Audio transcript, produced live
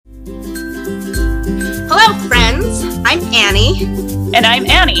Hello, friends. I'm Annie. And I'm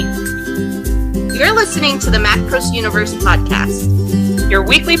Annie. You're listening to the Macros Universe podcast, your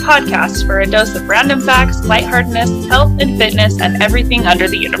weekly podcast for a dose of random facts, lightheartedness, health and fitness, and everything under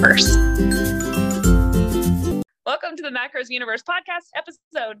the universe. Welcome to the Macros Universe podcast,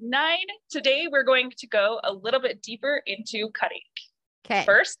 episode 9. Today, we're going to go a little bit deeper into cutting. Okay.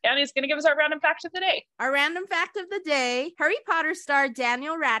 First, Annie's going to give us our random fact of the day. Our random fact of the day: Harry Potter star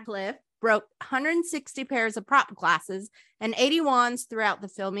Daniel Radcliffe broke 160 pairs of prop glasses and 80 wands throughout the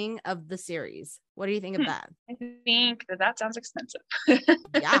filming of the series. What do you think of that? I think that sounds expensive.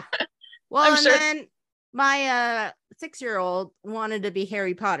 Yeah. Well, I'm sure. Then my 6-year-old wanted to be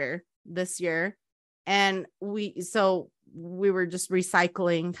Harry Potter this year. And we were just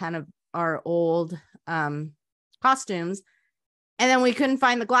recycling kind of our old costumes. And then we couldn't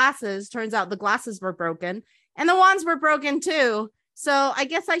find the glasses. Turns out the glasses were broken and the wands were broken too. So I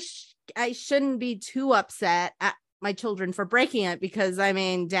guess I shouldn't be too upset at my children for breaking it, because I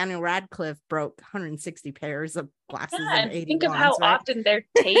mean, Daniel Radcliffe broke 160 pairs of glasses. Yeah, and 80 think of wands, how right? often they're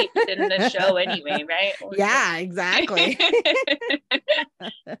taped in the show anyway, right? Yeah, exactly.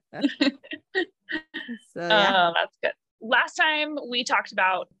 So yeah. That's good. Last time we talked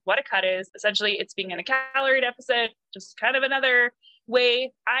about what a cut is. Essentially, it's being in a calorie deficit, just kind of another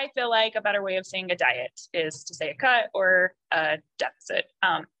way. I feel like a better way of saying a diet is to say a cut or a deficit.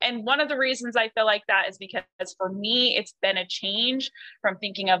 And one of the reasons I feel like that is because for me, it's been a change from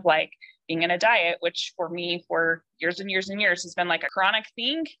thinking of like being in a diet, which for me for years and years and years has been like a chronic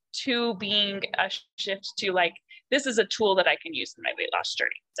thing, to being a shift to like, this is a tool that I can use in my weight loss journey.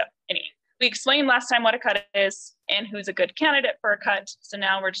 So anyway, we explained last time what a cut is and who's a good candidate for a cut. So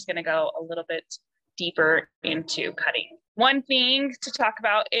now we're just going to go a little bit deeper into cutting. One thing to talk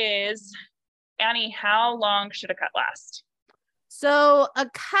about is, Annie, how long should a cut last? So a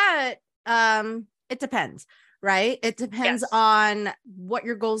cut, it depends, right? It depends on what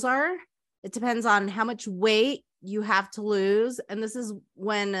your goals are. It depends on how much weight you have to lose. And this is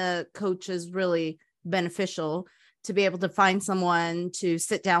when a coach is really beneficial, to be able to find someone to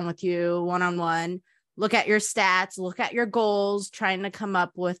sit down with you one-on-one, look at your stats, look at your goals, trying to come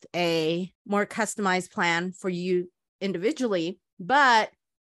up with a more customized plan for you individually. But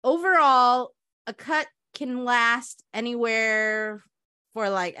overall, a cut can last anywhere for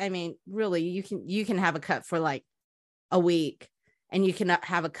like, I mean, really, you can have a cut for like a week, and you can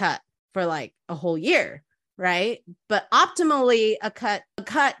have a cut for like a whole year, right? But optimally, a cut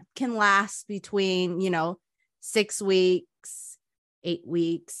can last between, 6 weeks, 8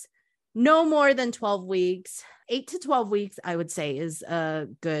 weeks, no more than 12 weeks. 8 to 12 weeks, I would say, is a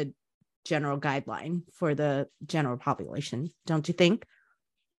good general guideline for the general population. Don't you think?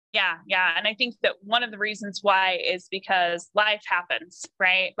 Yeah. And I think that one of the reasons why is because life happens,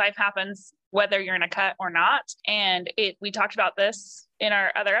 right? Life happens whether you're in a cut or not. And we talked about this in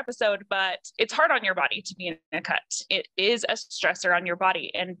our other episode, but it's hard on your body to be in a cut. It is a stressor on your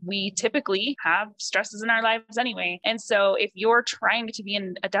body. And we typically have stresses in our lives anyway. And so if you're trying to be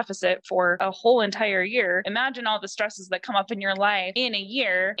in a deficit for a whole entire year, imagine all the stresses that come up in your life in a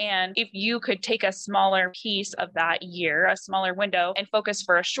year. And if you could take a smaller piece of that year, a smaller window, and focus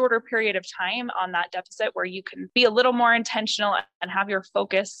for a shorter period of time on that deficit, where you can be a little more intentional and have your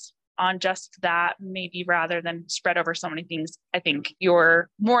focus on just that, maybe rather than spread over so many things, I think you're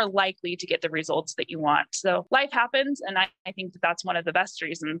more likely to get the results that you want. So life happens. And I think that that's one of the best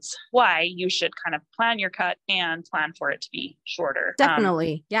reasons why you should kind of plan your cut and plan for it to be shorter.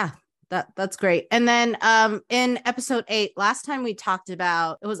 Definitely. Yeah. That's great. And then in episode 8, last time we talked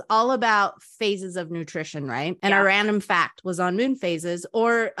about, it was all about phases of nutrition, right? And our random fact was on moon phases,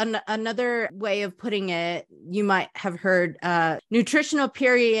 or another way of putting it, you might have heard nutritional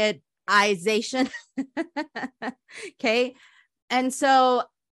periodization. Okay. And so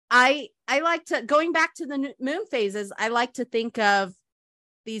I like to, going back to the moon phases, I like to think of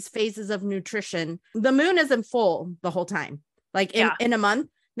these phases of nutrition. The moon isn't full the whole time. Like in a month,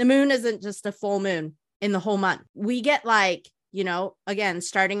 the moon isn't just a full moon in the whole month. We get like, again,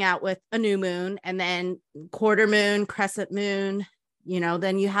 starting out with a new moon, and then quarter moon, crescent moon,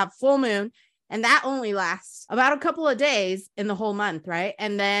 then you have full moon. And that only lasts about a couple of days in the whole month, right?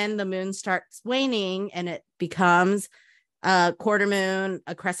 And then the moon starts waning and it becomes a quarter moon,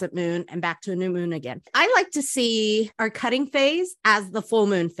 a crescent moon, and back to a new moon again. I like to see our cutting phase as the full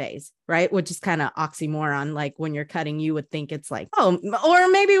moon phase, right? Which is kind of oxymoron. Like when you're cutting, you would think it's like, or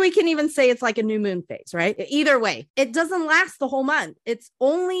maybe we can even say it's like a new moon phase, right? Either way, it doesn't last the whole month. It's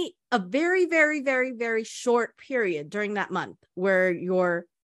only a very, very, very, very short period during that month where you're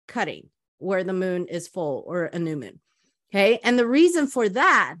cutting, where the moon is full or a new moon. Okay. And the reason for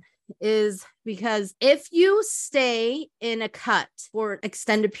that is because if you stay in a cut for an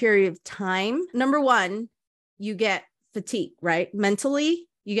extended period of time, number one, you get fatigue, right? Mentally,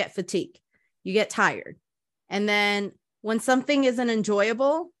 you get fatigue, you get tired. And then when something isn't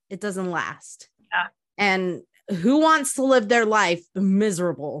enjoyable, it doesn't last. Yeah. And who wants to live their life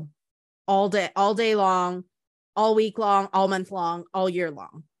miserable all day long, all week long, all month long, all year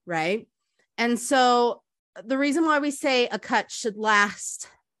long, right? And so the reason why we say a cut should last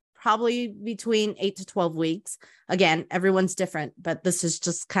probably between 8 to 12 weeks. Again, everyone's different, but this is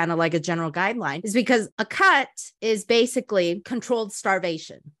just kind of like a general guideline, is because a cut is basically controlled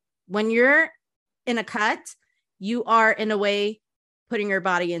starvation. When you're in a cut, you are in a way putting your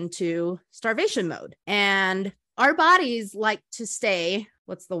body into starvation mode. And our bodies like to stay,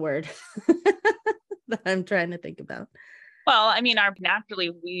 what's the word that I'm trying to think about? Well, I mean, naturally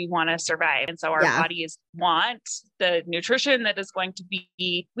we want to survive. And so our bodies want the nutrition that is going to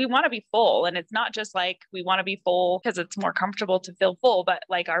be, we want to be full. And it's not just like we want to be full because it's more comfortable to feel full, but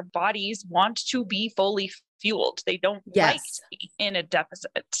like our bodies want to be fully fueled. They don't like to be in a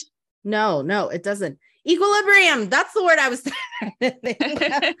deficit. No, it doesn't. Equilibrium. That's the word I was trying to think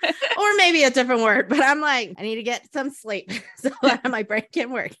of. Or maybe a different word, but I'm like, I need to get some sleep so that my brain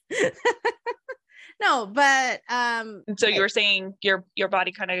can work. No, but so you were saying your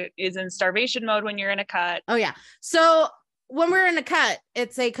body kind of is in starvation mode when you're in a cut. Oh yeah. So when we're in a cut,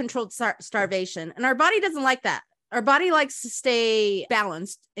 it's a controlled starvation, and our body doesn't like that. Our body likes to stay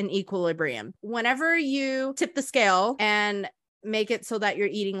balanced in equilibrium. Whenever you tip the scale and make it so that you're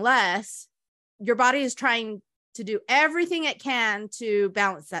eating less, your body is trying to do everything it can to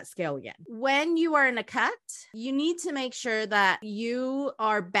balance that scale again. When you are in a cut, you need to make sure that you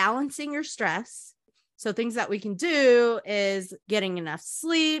are balancing your stress. So things that we can do is getting enough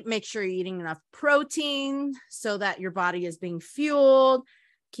sleep, make sure you're eating enough protein so that your body is being fueled,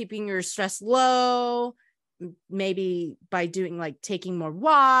 keeping your stress low, maybe by doing like taking more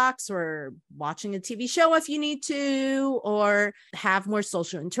walks or watching a TV show if you need to, or have more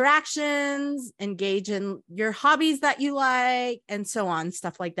social interactions, engage in your hobbies that you like, and so on,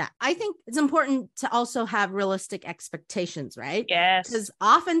 stuff like that. I think it's important to also have realistic expectations, right? Yes. Because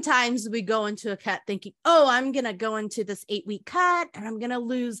oftentimes we go into a cut thinking, oh, I'm going to go into this 8-week cut and I'm going to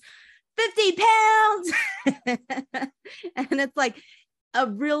lose 50 pounds. And it's like a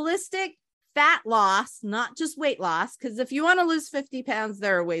realistic fat loss, not just weight loss. Because if you want to lose 50 pounds,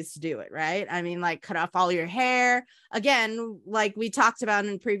 there are ways to do it, right? I mean, like cut off all your hair. Again, like we talked about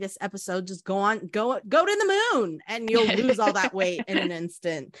in previous episode, just go to the moon and you'll lose all that weight in an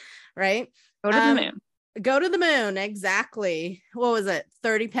instant, right? Go to the moon. Go to the moon. Exactly. What was it?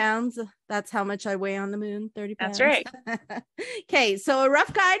 30 pounds. That's how much I weigh on the moon. 30 pounds. That's right. Okay. So a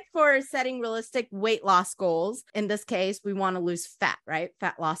rough guide for setting realistic weight loss goals. In this case, we want to lose fat, right?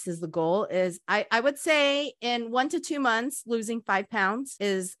 Fat loss is the goal. Is I would say in 1 to 2 months, losing 5 pounds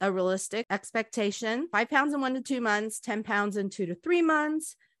is a realistic expectation. 5 pounds in 1 to 2 months, 10 pounds in 2 to 3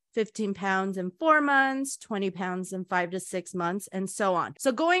 months, 15 pounds in 4 months, 20 pounds in 5 to 6 months, and so on.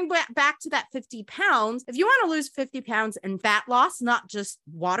 So going back to that 50 pounds, if you want to lose 50 pounds in fat loss, not just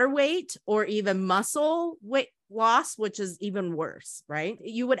water weight or even muscle weight loss, which is even worse, right?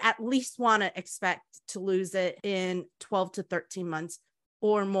 You would at least want to expect to lose it in 12 to 13 months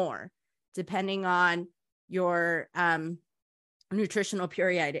or more, depending on your nutritional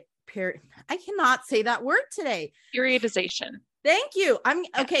period. I cannot say that word today. Periodization. Thank you.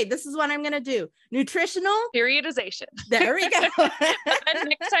 Okay. This is what I'm going to do. Nutritional periodization. There we go. And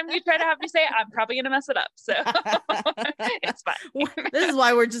next time you try to have me say it, I'm probably going to mess it up. So it's fine. This is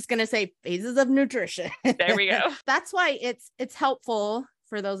why we're just going to say phases of nutrition. There we go. That's why it's helpful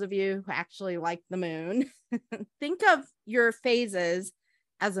for those of you who actually like the moon. Think of your phases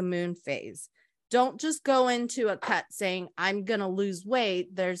as a moon phase. Don't just go into a cut saying, I'm going to lose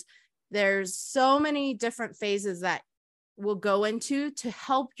weight. There's so many different phases that will go into to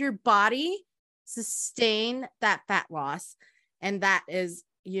help your body sustain that fat loss. And that is,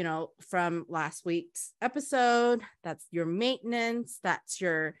 from last week's episode, that's your maintenance, that's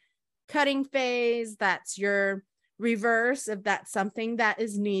your cutting phase, that's your reverse if that's something that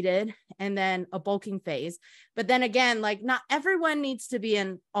is needed, and then a bulking phase. But then again, like not everyone needs to be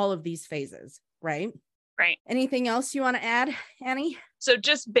in all of these phases, right? Right. Anything else you want to add, Annie? So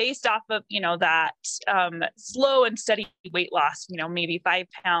just based off of, that slow and steady weight loss, maybe 5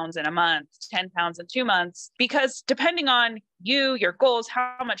 pounds in a month, 10 pounds in 2 months, because depending on your goals,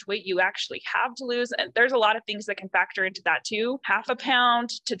 how much weight you actually have to lose. And there's a lot of things that can factor into that too. 0.5 pound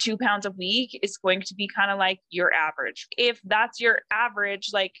to 2 pounds a week is going to be kind of like your average. If that's your average,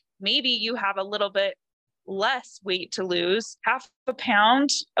 like maybe you have a little bit less weight to lose. Half a pound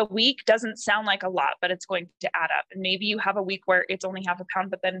a week doesn't sound like a lot, but it's going to add up. And maybe you have a week where it's only half a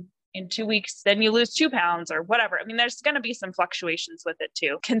pound, but then in 2 weeks, then you lose 2 pounds or whatever. I mean, there's going to be some fluctuations with it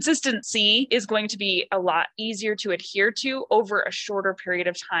too. Consistency is going to be a lot easier to adhere to over a shorter period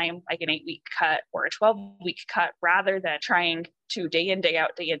of time, like an 8-week cut or a 12-week cut, rather than trying to day in, day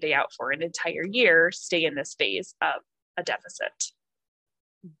out for an entire year, stay in this phase of a deficit.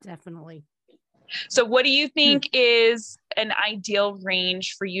 Definitely. So what do you think is an ideal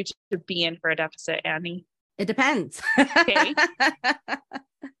range for you to be in for a deficit, Annie? It depends. Okay.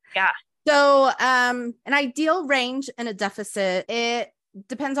 Yeah. So, an ideal range in a deficit, it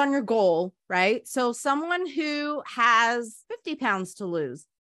depends on your goal, right? So someone who has 50 pounds to lose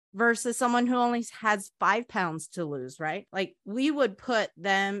versus someone who only has 5 pounds to lose, right? Like we would put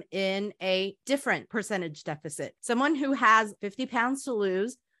them in a different percentage deficit. Someone who has 50 pounds to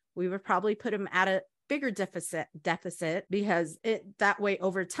lose, we would probably put them at a bigger deficit because that way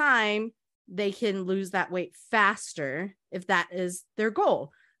over time, they can lose that weight faster if that is their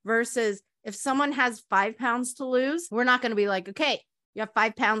goal. Versus if someone has 5 pounds to lose, we're not going to be like, okay, you have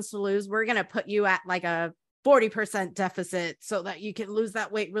 5 pounds to lose. We're going to put you at like a 40% deficit so that you can lose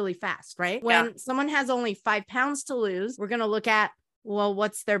that weight really fast, right? When someone has only 5 pounds to lose, we're going to look at, well,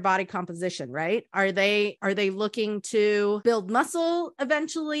 what's their body composition, right? Are they looking to build muscle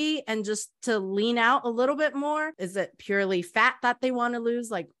eventually and just to lean out a little bit more? Is it purely fat that they want to lose?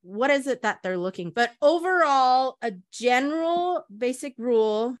 Like, what is it that they're looking? But overall, a general basic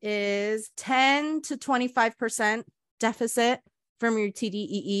rule is 10 to 25% deficit from your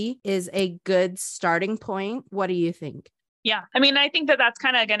TDEE is a good starting point. What do you think? Yeah. I mean, I think that that's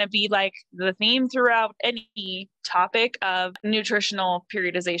kind of going to be like the theme throughout any topic of nutritional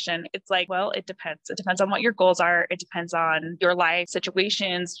periodization. It's like, well, it depends. It depends on what your goals are. It depends on your life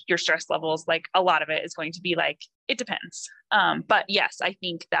situations, your stress levels. Like a lot of it is going to be like, it depends. But yes, I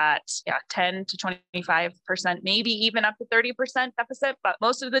think that 10 to 25%, maybe even up to 30% deficit. But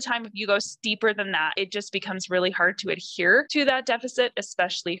most of the time, if you go steeper than that, it just becomes really hard to adhere to that deficit,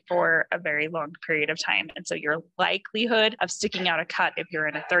 especially for a very long period of time. And so your likelihood of sticking out a cut if you're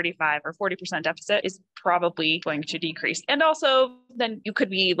in a 35 or 40% deficit is probably going to decrease. And also then you could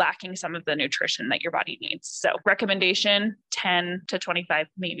be lacking some of the nutrition that your body needs. So recommendation 10 to 25,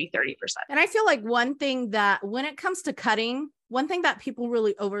 maybe 30%. And I feel like one thing that when it comes to cutting, one thing that people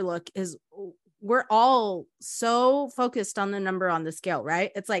really overlook is we're all so focused on the number on the scale,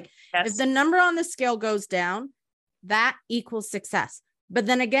 right? It's like, if the number on the scale goes down, that equals success. But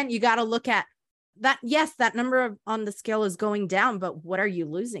then again, you got to look at that. Yes, that number on the scale is going down, but what are you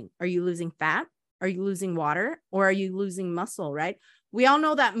losing? Are you losing fat? Are you losing water? Or are you losing muscle, right? We all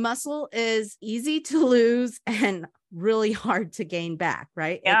know that muscle is easy to lose and really hard to gain back,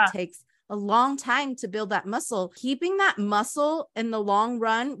 right? Yeah. It takes a long time to build that muscle. Keeping that muscle in the long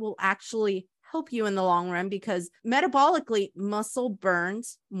run will actually help you in the long run because metabolically, muscle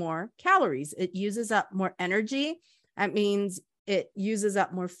burns more calories. It uses up more energy. That means it uses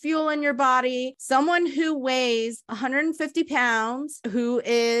up more fuel in your body. Someone who weighs 150 pounds, who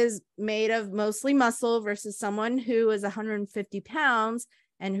is made of mostly muscle versus someone who is 150 pounds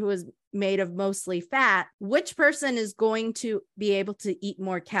and who is made of mostly fat, which person is going to be able to eat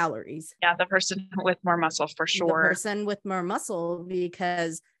more calories? Yeah, the person with more muscle for sure. The person with more muscle,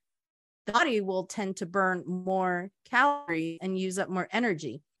 because the body will tend to burn more calories and use up more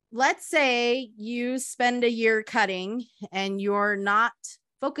energy. Let's say you spend a year cutting and you're not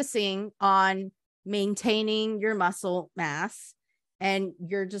focusing on maintaining your muscle mass and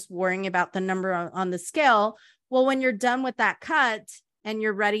you're just worrying about the number on the scale. Well, when you're done with that cut and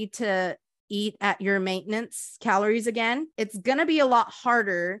you're ready to eat at your maintenance calories again, it's going to be a lot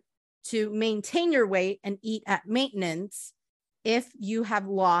harder to maintain your weight and eat at maintenance if you have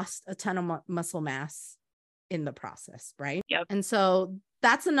lost a ton of muscle mass in the process, right? Yep. And so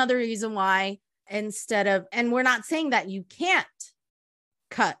that's another reason why instead of, and we're not saying that you can't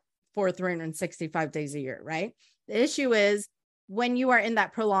cut for 365 days a year, right? The issue is when you are in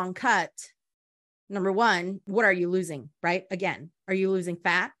that prolonged cut, number one, what are you losing, right? Again, are you losing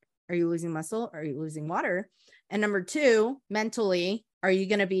fat? Are you losing muscle? Are you losing water? And number two, mentally, are you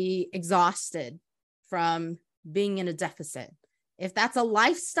going to be exhausted from being in a deficit? If that's a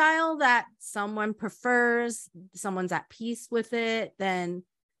lifestyle that someone prefers, someone's at peace with it, then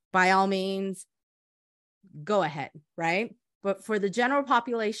by all means, go ahead, right? But for the general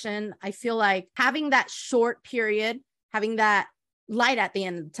population, I feel like having that short period, having that light at the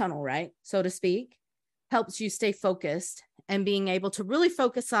end of the tunnel, right, so to speak, helps you stay focused and being able to really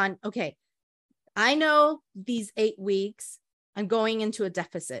focus on, okay, I know these 8 weeks, I'm going into a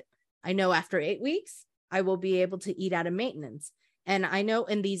deficit. I know after 8 weeks, I will be able to eat out of maintenance. And I know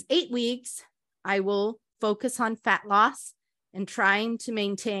in these 8 weeks, I will focus on fat loss and trying to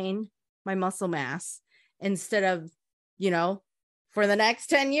maintain my muscle mass instead of, for the next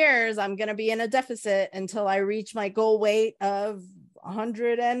 10 years, I'm going to be in a deficit until I reach my goal weight of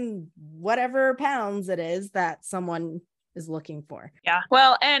 100 and whatever pounds it is that someone is looking for. Yeah.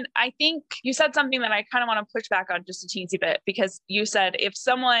 Well, and I think you said something that I kind of want to push back on just a teensy bit, because you said if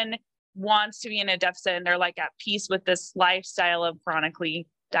someone wants to be in a deficit and they're like at peace with this lifestyle of chronically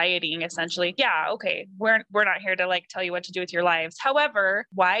dieting, essentially, yeah, okay, we're not here to like tell you what to do with your lives. However,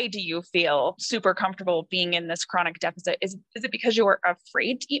 why do you feel super comfortable being in this chronic deficit? Is it because you're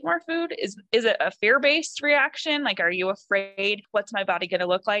afraid to eat more food? Is it a fear-based reaction? Like, are you afraid, what's my body going to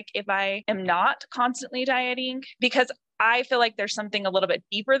look like if I am not constantly dieting? Because I feel like there's something a little bit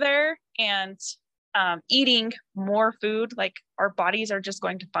deeper there, and eating more food, like our bodies are just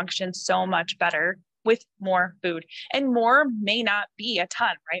going to function so much better with more food. And more may not be a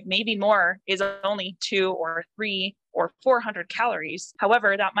ton, right? Maybe more is only 2 or 3 or 400 calories.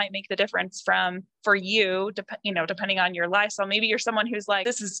 However, that might make the difference for you, depending on your lifestyle. Maybe you're someone who's like,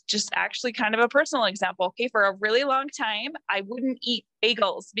 this is just actually kind of a personal example. Okay, for a really long time, I wouldn't eat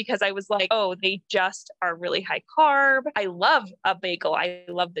bagels because I was like, oh, they just are really high carb. I love a bagel. I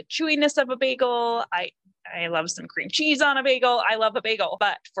love the chewiness of a bagel. I love some cream cheese on a bagel. I love a bagel.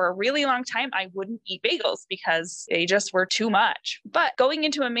 But for a really long time, I wouldn't eat bagels because they just were too much. But going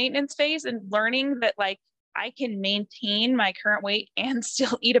into a maintenance phase and learning that like I can maintain my current weight and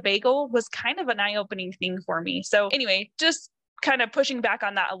still eat a bagel was kind of an eye-opening thing for me. So anyway, just kind of pushing back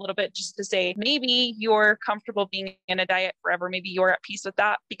on that a little bit, just to say, maybe you're comfortable being in a diet forever. Maybe you're at peace with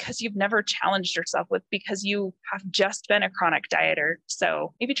that because you've never challenged yourself because you have just been a chronic dieter.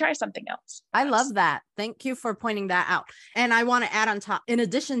 So maybe try something else. I love that. Thank you for pointing that out. And I want to add on top, in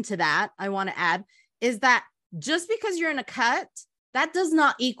addition to that, I want to add is that just because you're in a cut, that does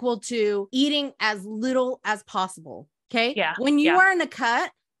not equal to eating as little as possible. Okay. Yeah. When you are in a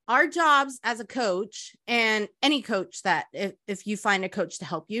cut, our jobs as a coach, and any coach that if you find a coach to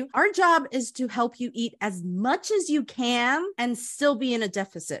help you, our job is to help you eat as much as you can and still be in a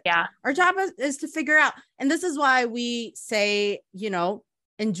deficit. Yeah. Our job is to figure out, and this is why we say,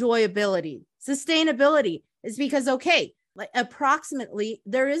 enjoyability, sustainability is because, okay, like approximately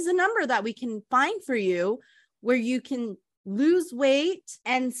there is a number that we can find for you where you can lose weight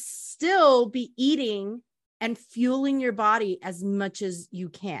and still be eating and fueling your body as much as you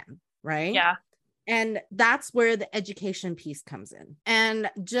can, right? Yeah. And that's where the education piece comes in.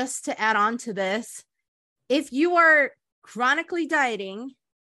 And just to add on to this, if you are chronically dieting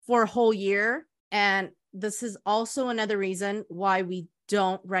for a whole year, and this is also another reason why we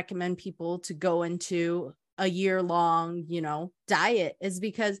don't recommend people to go into a year-long, diet, is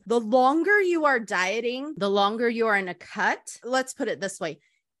because the longer you are dieting, the longer you are in a cut. Let's put it this way.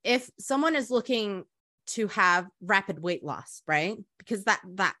 If someone is looking to have rapid weight loss, right? Because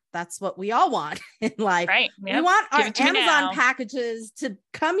that's what we all want in life. Right. Yep. We want our Amazon packages to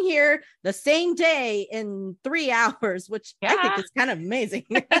come here the same day in 3 hours, which I think is kind of amazing.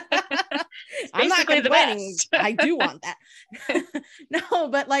 I'm not complaining. I do want that. No,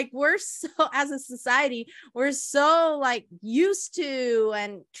 but like we're so, as a society, we're so like used to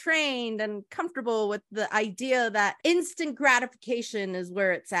and trained and comfortable with the idea that instant gratification is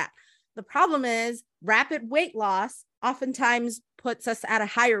where it's at. The problem is rapid weight loss oftentimes puts us at a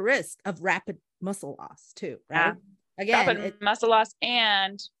higher risk of rapid muscle loss too, right? Yeah. Again, rapid muscle loss,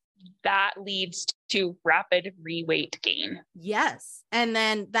 and that leads to rapid re-weight gain. Yes. And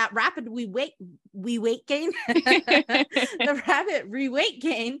then that rapid weight gain, the rapid re-weight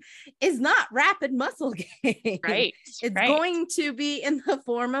gain is not rapid muscle gain. Right. It's going to be in the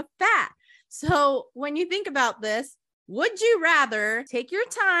form of fat. So when you think about this, would you rather take your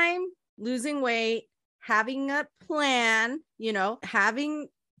time losing weight, having a plan, having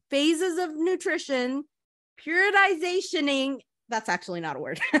phases of nutrition, periodizationing? That's actually not a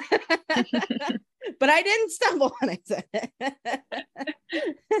word, but I didn't stumble when I said it.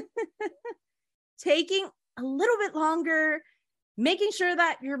 Taking a little bit longer, making sure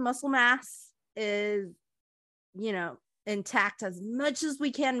that your muscle mass is, intact as much as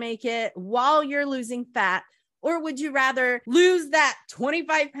we can make it while you're losing fat. Or would you rather lose that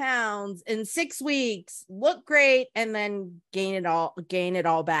 25 pounds in 6 weeks, look great, and then gain it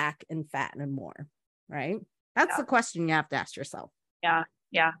all back in fat and more, right? That's the question you have to ask yourself. Yeah.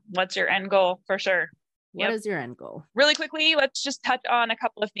 Yeah. What's your end goal for sure? What is your end goal? Really quickly, let's just touch on a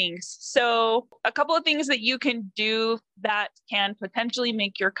couple of things. So a couple of things that you can do that can potentially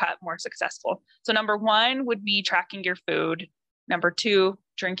make your cut more successful. So number 1 would be tracking your food. Number 2,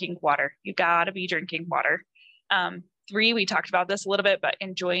 drinking water. You gotta be drinking water. 3, we talked about this a little bit, but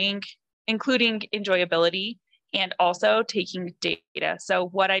including enjoyability and also taking data. So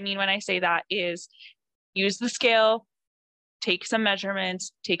what I mean when I say that is use the scale, take some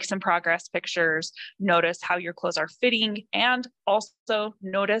measurements, take some progress pictures, notice how your clothes are fitting, and also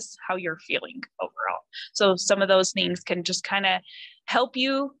notice how you're feeling overall. So some of those things can just kind of help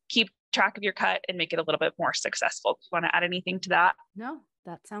you keep track of your cut and make it a little bit more successful. Do you want to add anything to that? No,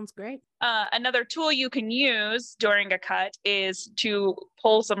 that sounds great. Another tool you can use during a cut is to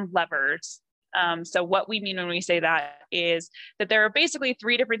pull some levers. So what we mean when we say that is that there are basically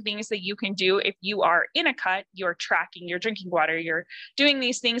 3 different things that you can do if you are in a cut, you're tracking, you're drinking water, you're doing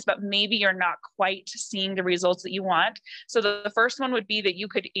these things, but maybe you're not quite seeing the results that you want. So the first one would be that you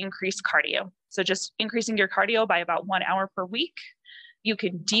could increase cardio. So just increasing your cardio by about 1 hour per week. You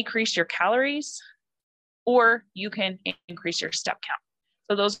can decrease your calories, or you can increase your step count.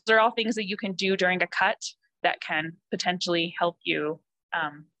 So those are all things that you can do during a cut that can potentially help you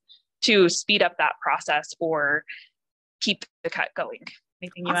to speed up that process or keep the cut going.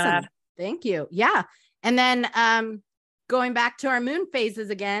 Anything you want to add? Thank you. Yeah. And then going back to our moon phases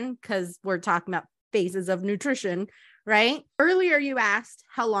again, because we're talking about phases of nutrition, right? Earlier you asked,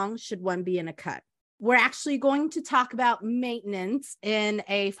 how long should one be in a cut? We're actually going to talk about maintenance in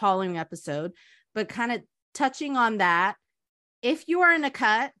a following episode, but kind of touching on that. If you are in a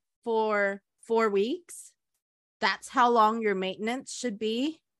cut for 4 weeks, that's how long your maintenance should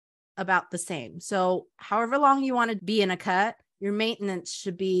be, about the same. So however long you want to be in a cut, your maintenance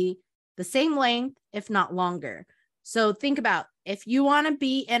should be the same length, if not longer. So think about, if you want to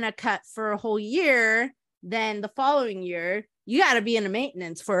be in a cut for a whole year, then the following year, you got to be in a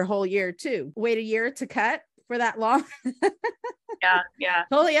maintenance for a whole year too. Wait a year to cut for that long. Yeah.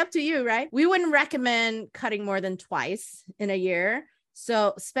 Totally up to you, right? We wouldn't recommend cutting more than twice in a year.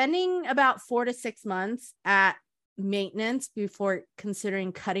 So spending about 4 to 6 months at maintenance before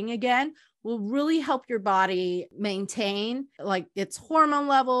considering cutting again will really help your body maintain like its hormone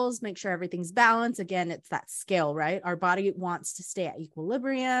levels, make sure everything's balanced. Again, it's that scale, right? Our body wants to stay at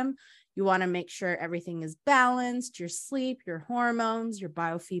equilibrium. You want to make sure everything is balanced, your sleep, your hormones, your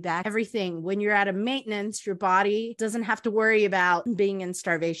biofeedback, everything. When you're at a maintenance, your body doesn't have to worry about being in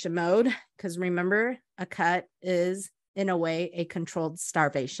starvation mode, because remember, a cut is in a way a controlled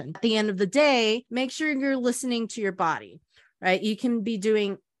starvation. At the end of the day, make sure you're listening to your body, right? You can be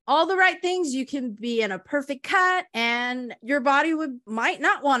doing all the right things. You can be in a perfect cut and your body might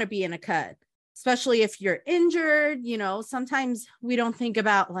not want to be in a cut, especially if you're injured. You know, sometimes we don't think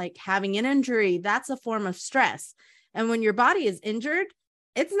about like having an injury. That's a form of stress. And when your body is injured,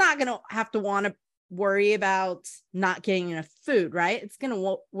 it's not going to have to want to worry about not getting enough food, right? It's going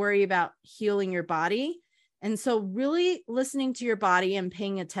to worry about healing your body. And so really listening to your body and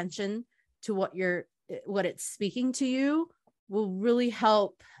paying attention to what it's speaking to you will really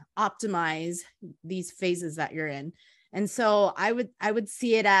help optimize these phases that you're in. And so I would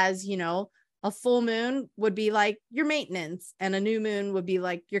see it as, you know, a full moon would be like your maintenance, and a new moon would be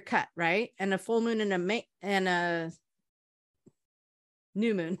like your cut, right? And a full moon and a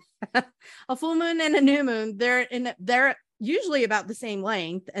new moon, a full moon and a new moon, they're usually about the same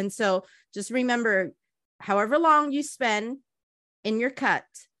length. And so just remember, however long you spend in your cut,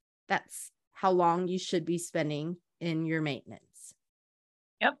 that's how long you should be spending in your maintenance.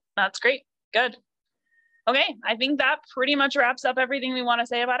 Yep, that's great. Good. Okay, I think that pretty much wraps up everything we want to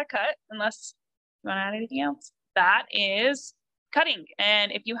say about a cut, unless you want to add anything else. That is cutting.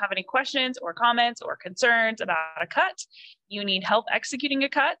 And if you have any questions or comments or concerns about a cut, you need help executing a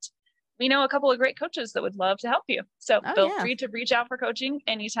cut, we know a couple of great coaches that would love to help you. So feel free to reach out for coaching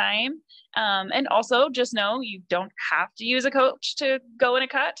anytime. And also just know you don't have to use a coach to go in a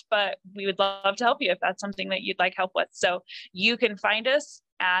cut, but we would love to help you if that's something that you'd like help with. So you can find us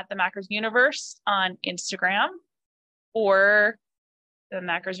at the Macros Universe on Instagram, or the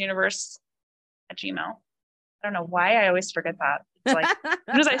Macros Universe at Gmail. I don't know why I always forget that. It's like as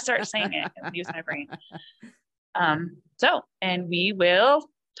soon as I start saying it, I use my brain. And we will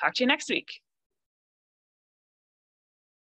talk to you next week.